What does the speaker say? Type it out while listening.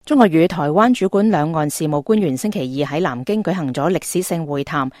中國與台灣主管兩岸事務官員星期二喺南京舉行咗歷史性會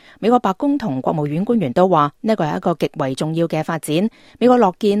談。美國白宮同國務院官員都話呢個係一個極為重要嘅發展。美國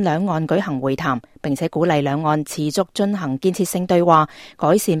樂見兩岸舉行會談，並且鼓勵兩岸持續進行建設性對話，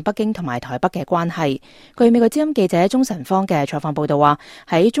改善北京同埋台北嘅關係。據美國之音記者鍾晨芳嘅採訪報道話，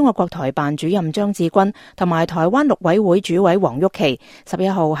喺中國國台辦主任張志軍同埋台灣陸委會主委黃郁琪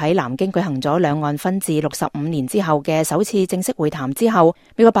11號喺南京舉行咗兩岸分治65年之後嘅首次正式會談之後，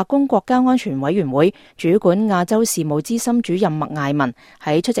美國白宮國家安全委員會主管亞洲事務資深主任麥艾文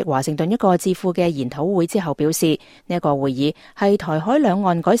喺出席華盛頓一個智庫嘅研討會之後表示，呢一個會議係台海兩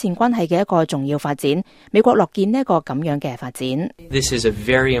岸改善關係嘅一個重要發展。美國樂見呢一個咁樣嘅發展。This is a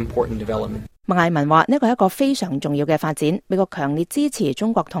very important development. 麥艾文話呢個係一個非常重要嘅發展，美國強烈支持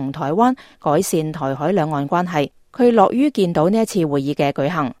中國同台灣改善台海兩岸關係，佢樂於見到呢一次會議嘅舉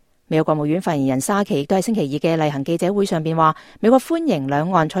行。美國國務院發言人沙奇亦都喺星期二嘅例行記者會上邊話，美國歡迎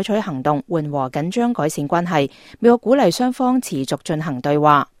兩岸採取行動緩和緊張，改善關係。美國鼓勵雙方持續進行對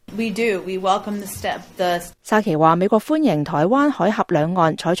話。We welcome the step. 沙奇話，美國歡迎台灣海峽兩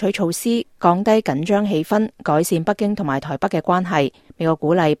岸採取措施，降低緊張氣氛，改善北京同埋台北嘅關係。美國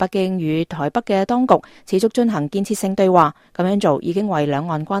鼓勵北京與台北嘅當局持續進行建設性對話，咁樣做已經為兩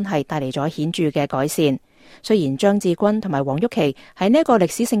岸關係帶嚟咗顯著嘅改善。雖然張志軍同埋黃郁琪喺呢一個歷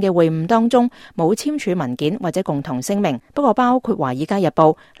史性嘅會晤當中冇簽署文件或者共同聲明，不過包括《華爾街日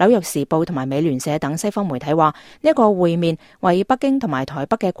報》、《紐約時報》同埋美聯社等西方媒體話，呢一個會面為北京同埋台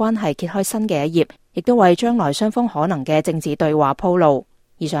北嘅關係揭開新嘅一頁，亦都為將來雙方可能嘅政治對話鋪路。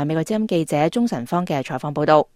以上係美國之音記者鍾晨芳嘅採訪報道。